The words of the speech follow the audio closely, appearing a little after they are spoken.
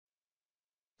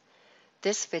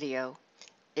This video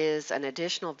is an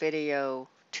additional video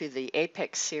to the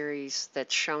APEX series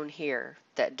that's shown here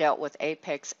that dealt with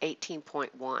APEX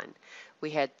 18.1.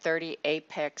 We had 30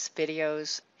 APEX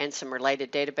videos and some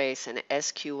related database and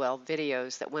SQL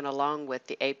videos that went along with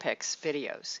the APEX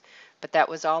videos. But that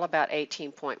was all about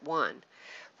 18.1.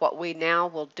 What we now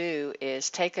will do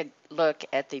is take a look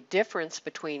at the difference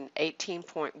between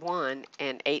 18.1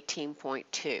 and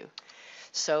 18.2.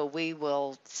 So we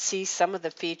will see some of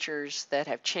the features that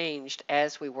have changed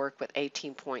as we work with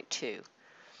 18.2.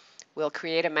 We'll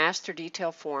create a master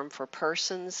detail form for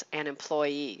persons and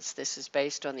employees. This is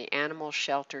based on the animal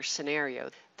shelter scenario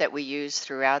that we use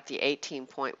throughout the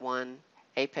 18.1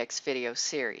 APEX video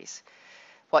series.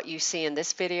 What you see in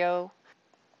this video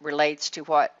relates to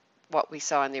what we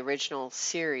saw in the original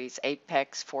series,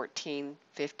 APEX 14,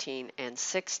 15, and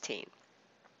 16.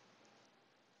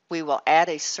 We will add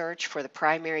a search for the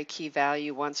primary key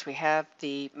value once we have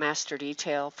the master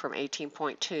detail from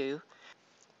 18.2.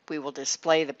 We will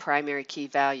display the primary key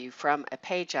value from a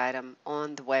page item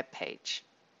on the web page.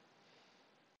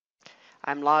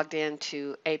 I'm logged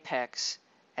into APEX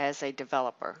as a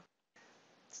developer.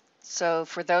 So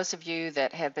for those of you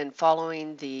that have been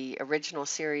following the original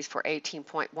series for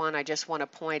 18.1, I just want to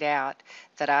point out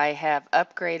that I have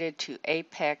upgraded to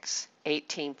APEX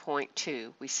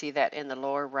 18.2. We see that in the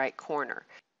lower right corner.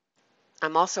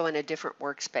 I'm also in a different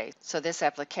workspace, so this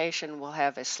application will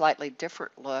have a slightly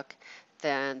different look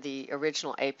than the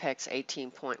original APEX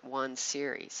 18.1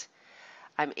 series.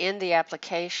 I'm in the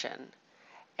application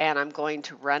and I'm going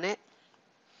to run it,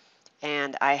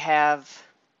 and I have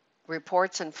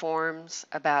reports and forms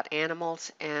about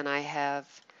animals, and I have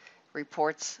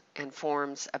reports and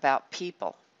forms about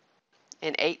people.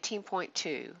 In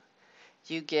 18.2,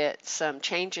 you get some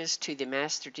changes to the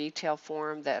master detail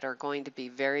form that are going to be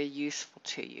very useful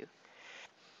to you.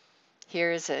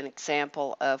 Here is an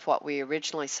example of what we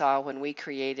originally saw when we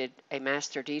created a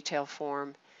master detail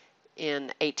form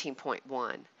in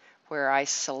 18.1, where I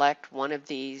select one of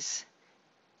these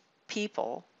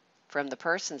people from the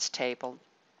persons table,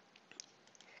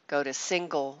 go to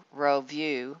single row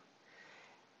view,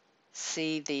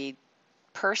 see the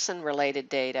person related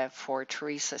data for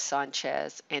Teresa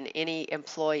Sanchez and any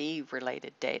employee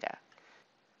related data.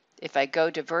 If I go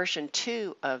to version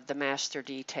 2 of the master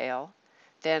detail,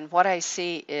 then what I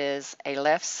see is a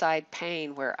left side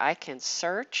pane where I can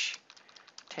search,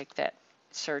 take that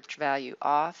search value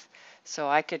off, so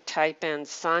I could type in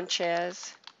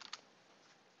Sanchez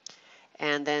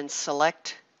and then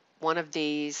select one of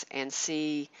these and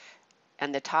see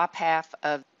in the top half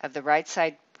of the right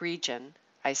side region,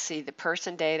 I see the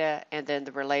person data and then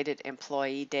the related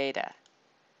employee data.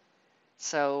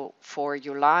 So for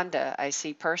Yolanda, I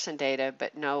see person data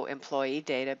but no employee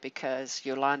data because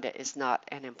Yolanda is not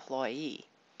an employee.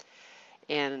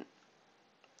 In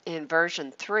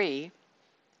version 3,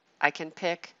 I can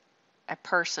pick a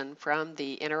person from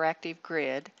the interactive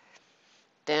grid.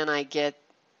 Then I get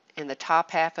in the top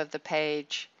half of the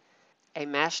page a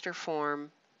master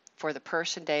form for the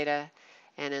person data,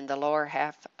 and in the lower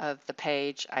half of the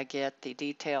page I get the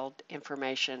detailed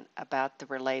information about the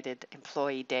related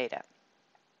employee data.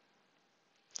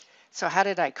 So how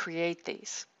did I create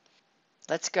these?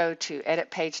 Let's go to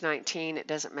edit page 19. It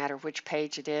doesn't matter which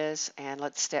page it is, and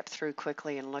let's step through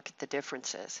quickly and look at the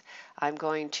differences. I'm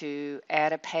going to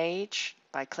add a page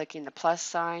by clicking the plus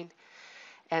sign,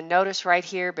 and notice right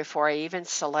here before I even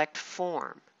select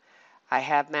form, I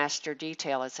have master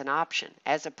detail as an option,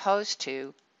 as opposed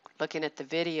to looking at the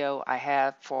video I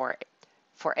have for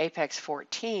APEX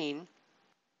 14.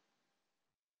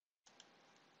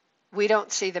 We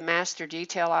don't see the master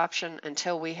detail option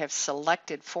until we have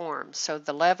selected forms. So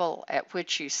the level at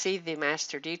which you see the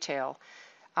master detail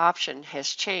option has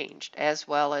changed, as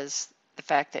well as the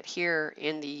fact that here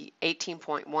in the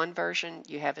 18.1 version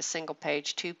you have a single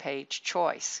page, two-page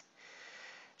choice.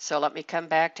 So let me come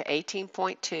back to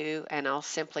 18.2 and I'll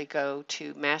simply go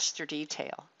to master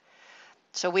detail.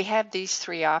 So we have these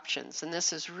three options, and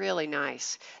this is really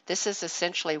nice. This is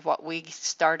essentially what we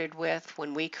started with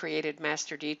when we created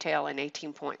master detail in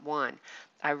 18.1.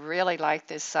 I really like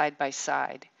this side by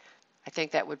side. I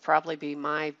think that would probably be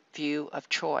my view of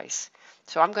choice.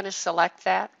 So I'm going to select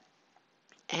that,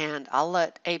 and I'll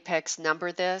let APEX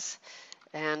number this.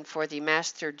 And for the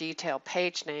master detail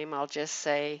page name, I'll just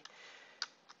say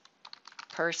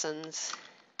persons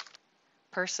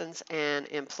and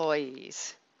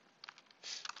employees,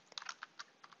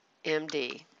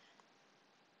 MD,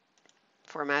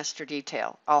 for master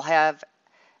detail. I'll have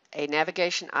a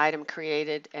navigation item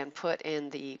created and put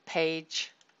in the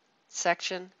page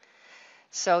section.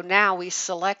 So now we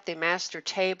select the master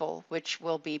table, which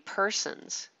will be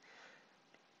persons.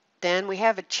 Then we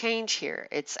have a change here.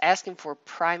 It's asking for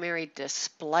primary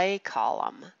display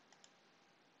column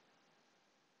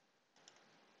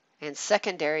and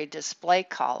secondary display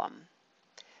column.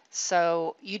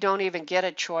 So you don't even get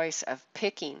a choice of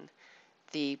picking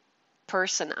the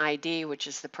person ID, which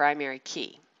is the primary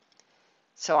key.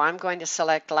 So I'm going to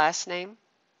select last name.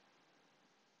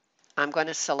 I'm going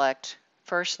to select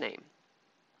first name.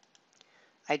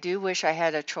 I do wish I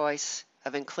had a choice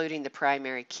of including the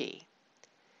primary key.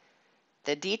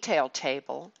 The detail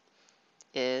table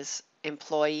is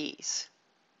employees.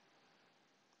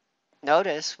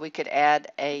 Notice we could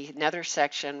add another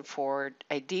section for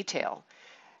a detail,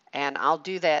 and I'll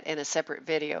do that in a separate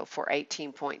video for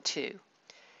 18.2.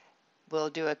 We'll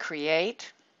do a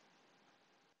create,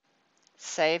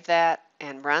 save that,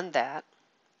 and run that,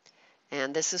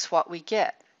 and this is what we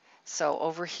get. So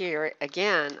over here,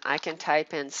 again, I can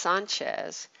type in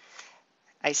Sanchez.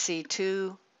 I see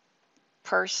two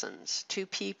persons, two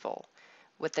people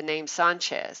with the name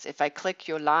Sanchez. If I click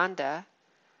Yolanda,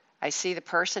 I see the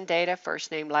person data,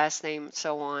 first name, last name,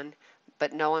 so on,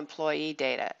 but no employee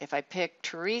data. If I pick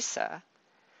Teresa,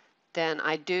 then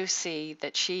I do see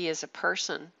that she is a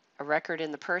person, a record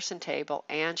in the person table,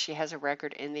 and she has a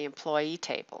record in the employee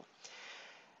table.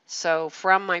 So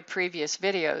from my previous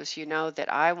videos, you know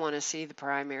that I want to see the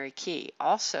primary key.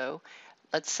 Also,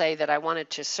 let's say that I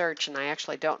wanted to search, and I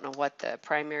actually don't know what the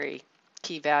primary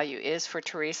key value is for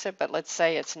Teresa, but let's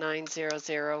say it's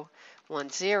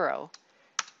 90010.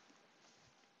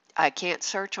 I can't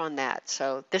search on that.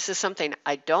 So this is something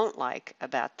I don't like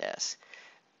about this.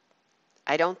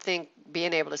 I don't think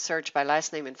being able to search by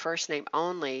last name and first name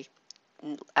only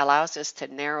allows us to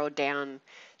narrow down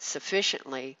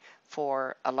sufficiently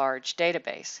for a large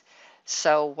database.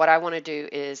 So what I want to do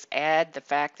is add the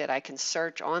fact that I can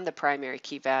search on the primary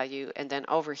key value, and then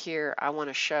over here I want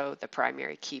to show the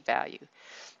primary key value.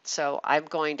 So I'm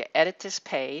going to edit this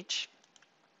page.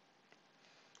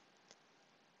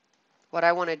 What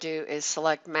I want to do is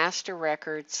select master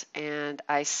records, and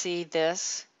I see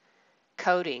this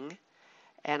coding,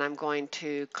 and I'm going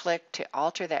to click to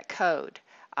alter that code.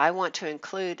 I want to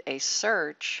include a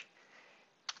search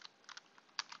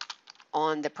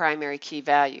on the primary key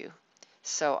value.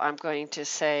 So I'm going to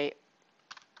say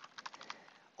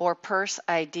or pers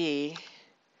ID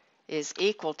is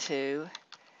equal to,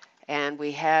 and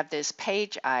we have this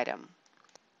page item.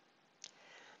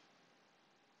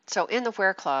 So in the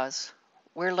where clause,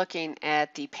 we're looking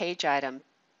at the page item,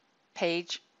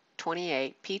 page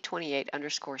 28, P28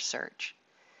 underscore search.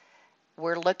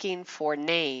 We're looking for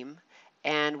name,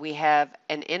 and we have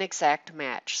an inexact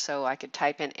match. So I could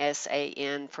type in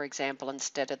SAN, for example,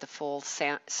 instead of the full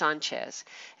Sanchez.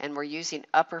 And we're using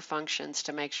upper functions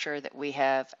to make sure that we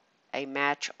have a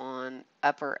match on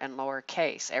upper and lower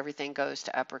case. Everything goes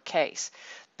to uppercase.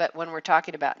 But when we're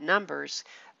talking about numbers,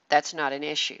 that's not an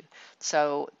issue.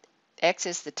 So X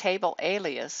is the table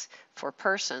alias for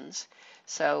persons.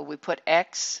 So we put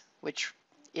X, which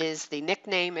is the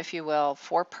nickname, if you will,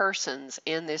 for persons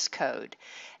in this code.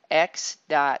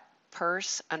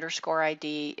 X.pers underscore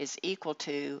ID is equal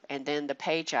to, and then the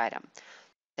page item.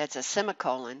 That's a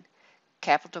semicolon,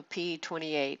 capital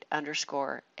P28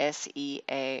 underscore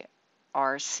SEARCH.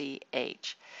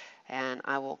 And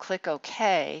I will click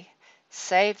OK,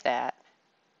 save that,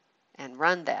 and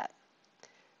run that.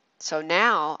 So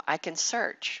now I can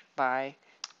search by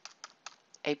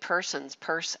a person's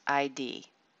pers ID.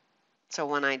 So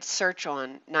when I search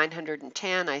on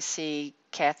 910, I see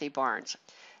Kathy Barnes.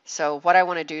 So what I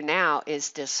want to do now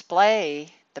is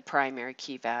display the primary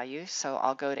key value. So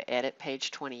I'll go to Edit, page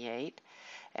 28,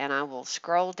 and I will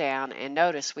scroll down, and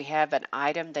notice we have an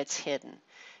item that's hidden,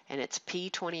 and it's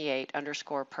P28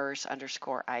 underscore pers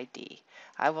underscore ID.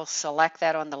 I will select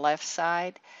that on the left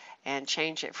side and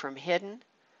change it from hidden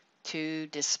to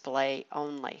display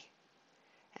only,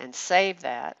 and save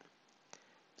that.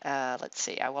 Let's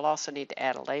see, I will also need to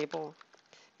add a label,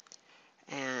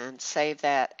 and save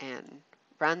that and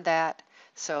run that.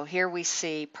 So here we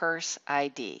see pers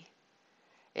ID.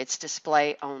 It's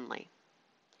display only.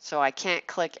 So I can't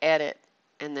click edit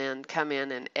and then come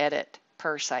in and edit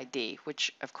pers ID,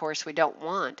 which of course we don't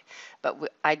want,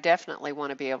 but I definitely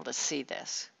want to be able to see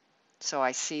this. So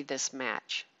I see this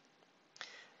match.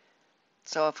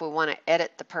 So if we want to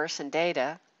edit the person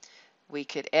data, we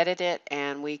could edit it,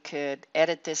 and we could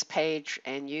edit this page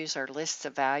and use our lists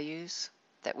of values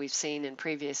that we've seen in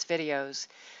previous videos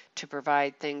to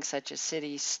provide things such as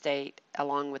city, state,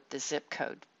 along with the zip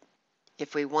code.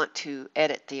 If we want to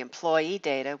edit the employee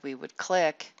data, we would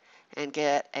click and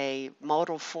get a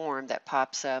modal form that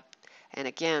pops up And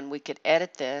again, we could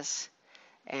edit this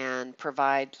and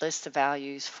provide lists of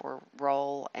values for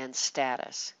role and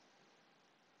status.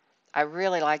 I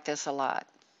really like this a lot.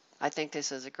 I think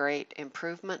this is a great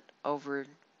improvement over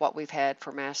what we've had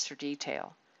for master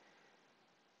detail.